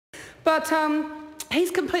But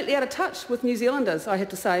he's completely out of touch with New Zealanders, I have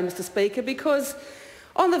to say, Mr Speaker, because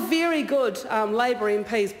on the very good Labour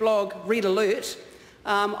MP's blog, Red Alert,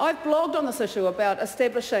 I've blogged on this issue about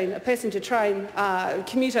establishing a passenger train,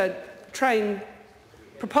 commuter train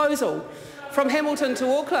proposal from Hamilton to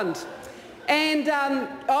Auckland. And,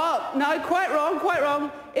 oh no, quite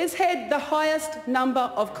wrong, it's had the highest number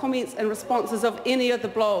of comments and responses of any of the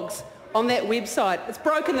blogs on that website. It's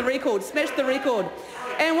broken the record, smashed the record.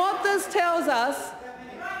 And what this tells us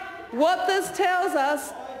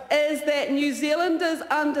is that New Zealanders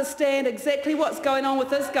understand exactly what's going on with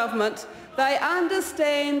this government. They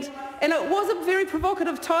understand, and it was a very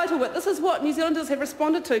provocative title, but this is what New Zealanders have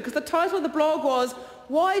responded to, because the title of the blog was,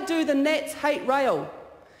 "Why do the Nats hate rail?"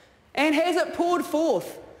 And has it poured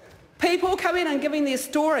forth? People come in and giving their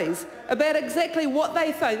stories about exactly what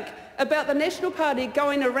they think about the National Party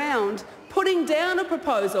going around putting down a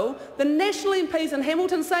proposal, the National MPs in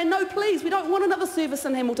Hamilton saying, no, please, we don't want another service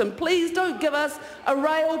in Hamilton. Please don't give us a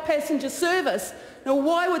rail passenger service. Now,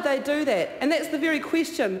 why would they do that? And that's the very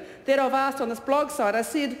question that I've asked on this blog site. I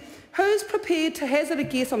said, who's prepared to hazard a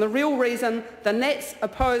guess on the real reason the Nats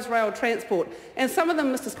oppose rail transport? And some of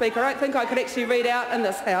them, Mr Speaker, I don't think I could actually read out in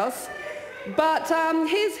this House. But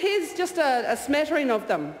here's just a smattering of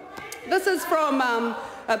them. This is from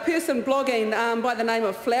a person blogging by the name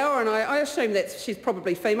of Flower, and I assume that she's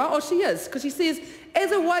probably female. Oh, she is, because she says,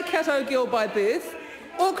 as a Waikato girl by birth,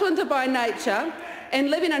 Aucklander by nature, and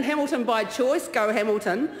living in Hamilton by choice, go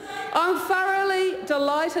Hamilton, I'm thoroughly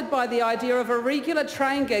delighted by the idea of a regular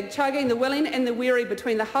train gig chugging the willing and the weary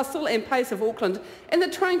between the hustle and pace of Auckland and the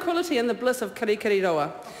tranquility and the bliss of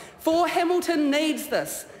Kirikiriroa. For Hamilton needs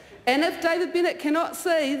this. And if David Bennett cannot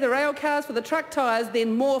see the rail cars for the truck tyres,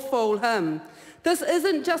 then more fool him. This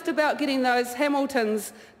isn't just about getting those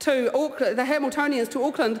Hamiltons to Auckland, the Hamiltonians to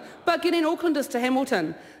Auckland, but getting Aucklanders to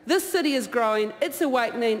Hamilton. This city is growing, it's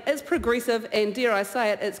awakening, it's progressive, and dare I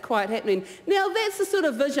say it, it's quite happening. Now that's the sort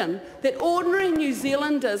of vision that ordinary New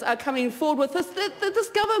Zealanders are coming forward with. This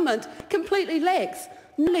government completely lacks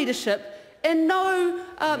leadership and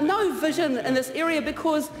no vision in this area,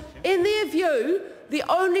 because in their view, the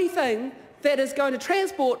only thing that is going to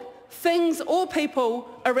transport things or people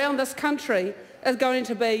around this country is going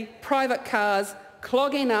to be private cars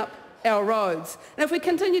clogging up our roads. And if we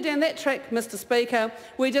continue down that track, Mr Speaker,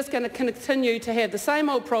 we're just going to continue to have the same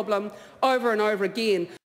old problem over and over again.